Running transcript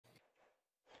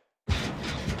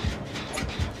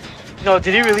No,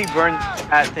 did he really burn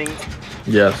that thing?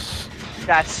 Yes.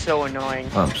 That's so annoying.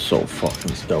 I'm so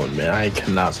fucking stoned, man. I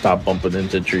cannot stop bumping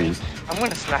into trees. I'm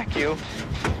gonna smack you.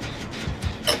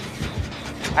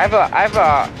 I have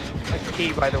a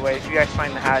key, by the way. If you guys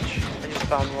find the hatch, I just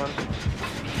found one.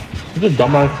 There's a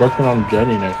dumbass working on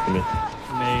Jenny next to me.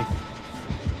 Me.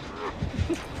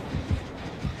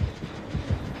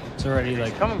 It's already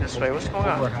like coming this way. What's going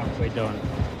over on? halfway done.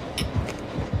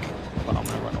 But I'm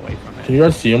gonna run away from it. Can you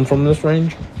guys see him from this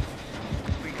range?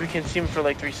 We can see him for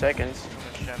like 3 seconds.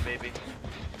 Baby.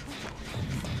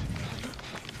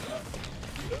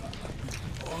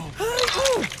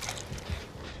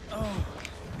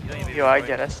 Yo, I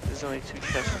get us. There's only 2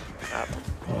 chests.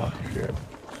 Oh, shit.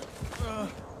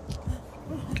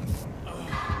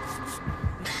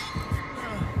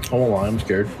 I won't lie, I'm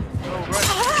scared.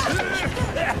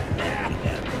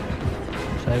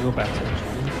 Should I go back to the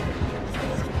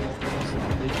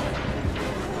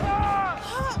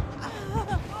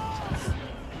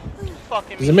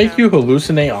Does it make you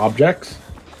hallucinate objects?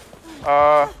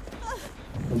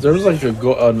 There was like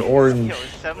an orange. Yo, is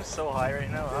Sam so high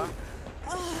right now, huh?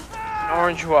 An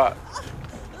orange what?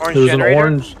 Orange There was generator? an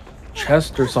orange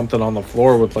chest or something on the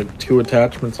floor with like 2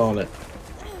 attachments on it.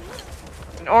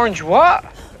 An orange what?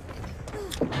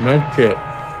 Medkit.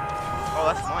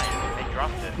 Oh, that's mine. They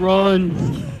dropped it.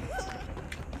 Run!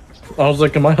 I was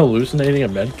like, am I hallucinating a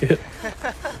medkit?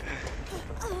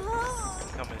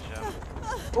 Coming,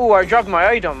 Shem. Ooh, I dropped my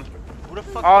item. Who the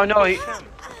fuck? Oh no, Him?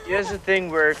 he has a thing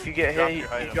where if you get hit, you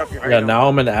drop your Yeah, item. now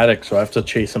I'm an addict, so I have to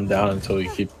chase him down until he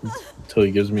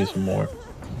gives me some more.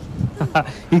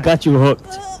 He got you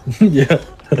hooked. Yeah.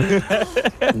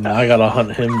 Now I gotta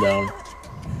hunt him down.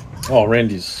 Oh,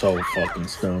 Randy's so fucking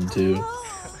stoned too.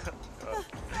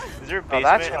 Is there a Oh, basement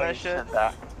that's in how you that shit? said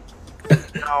that.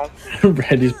 No.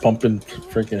 Randy's pumping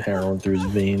freaking heroin through his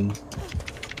veins.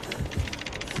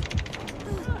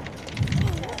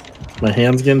 My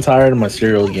hand's getting tired and my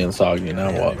cereal's getting soggy.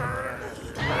 Now what?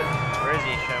 Where is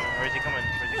he, Shem? Where is he coming?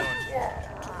 Where's he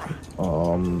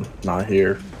going? Not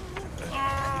here.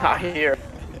 Not here.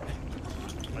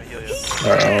 I'm gonna heal you.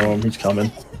 Alright, he's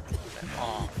coming.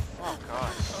 Oh, fuck,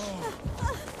 God.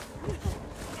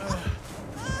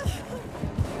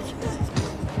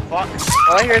 Fuck.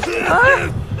 All I hear is Shut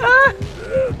up.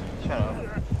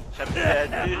 Shem's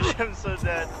dead, dude. Shem's so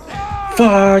dead.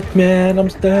 Fuck, man, I'm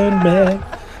stoned, man.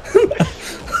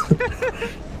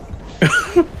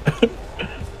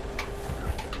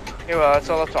 Okay, well, it's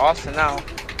all up to Austin now.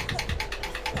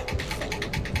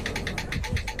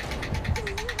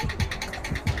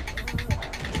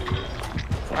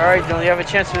 Alright, Dylan, you have a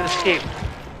chance to escape.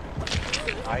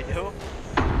 I do?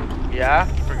 Yeah?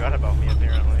 You forgot about me,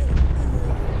 apparently.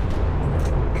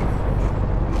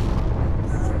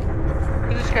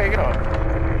 Where'd this guy go?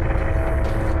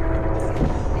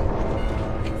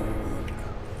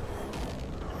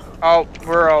 Oh,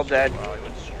 we're all dead. Wow, he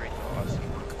went straight to us.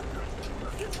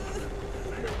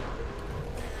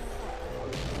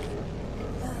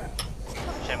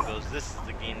 Shem goes, this is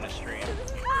the game to stream.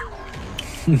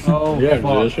 Oh, Yeah, dude,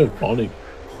 that fuck. shit funny.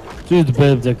 Dude,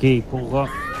 babe, the key. Pull up.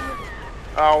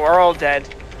 Oh, we're all dead.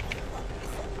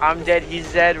 I'm dead,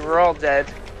 he's dead, we're all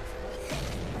dead.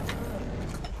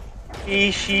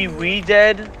 He, she, we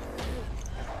dead.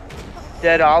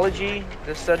 Deadology,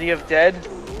 the study of dead.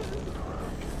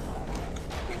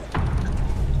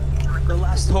 The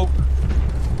last hope.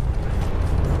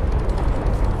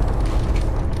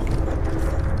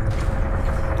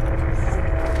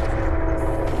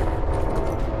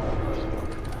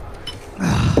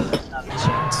 Not a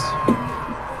chance.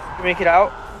 You make it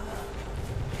out?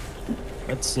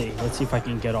 Let's see. Let's see if I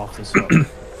can get off this hook.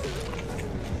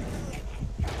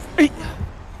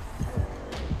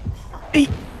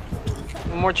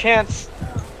 One more chance.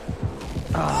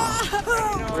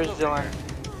 Where's Dylan?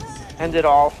 End it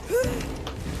all.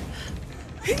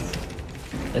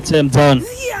 That's him done.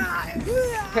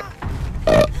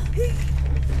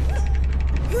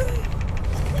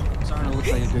 Starting to look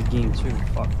like a good game too.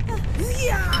 Fuck.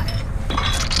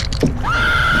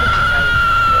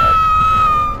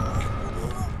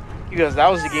 He goes, that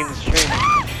was the game to stream.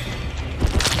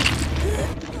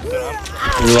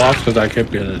 We lost because I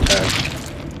kept getting attacked.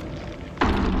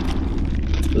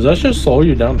 Does that just slow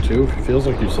you down too? It feels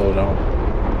like you slow down.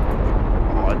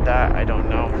 Oh, that, I don't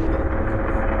know.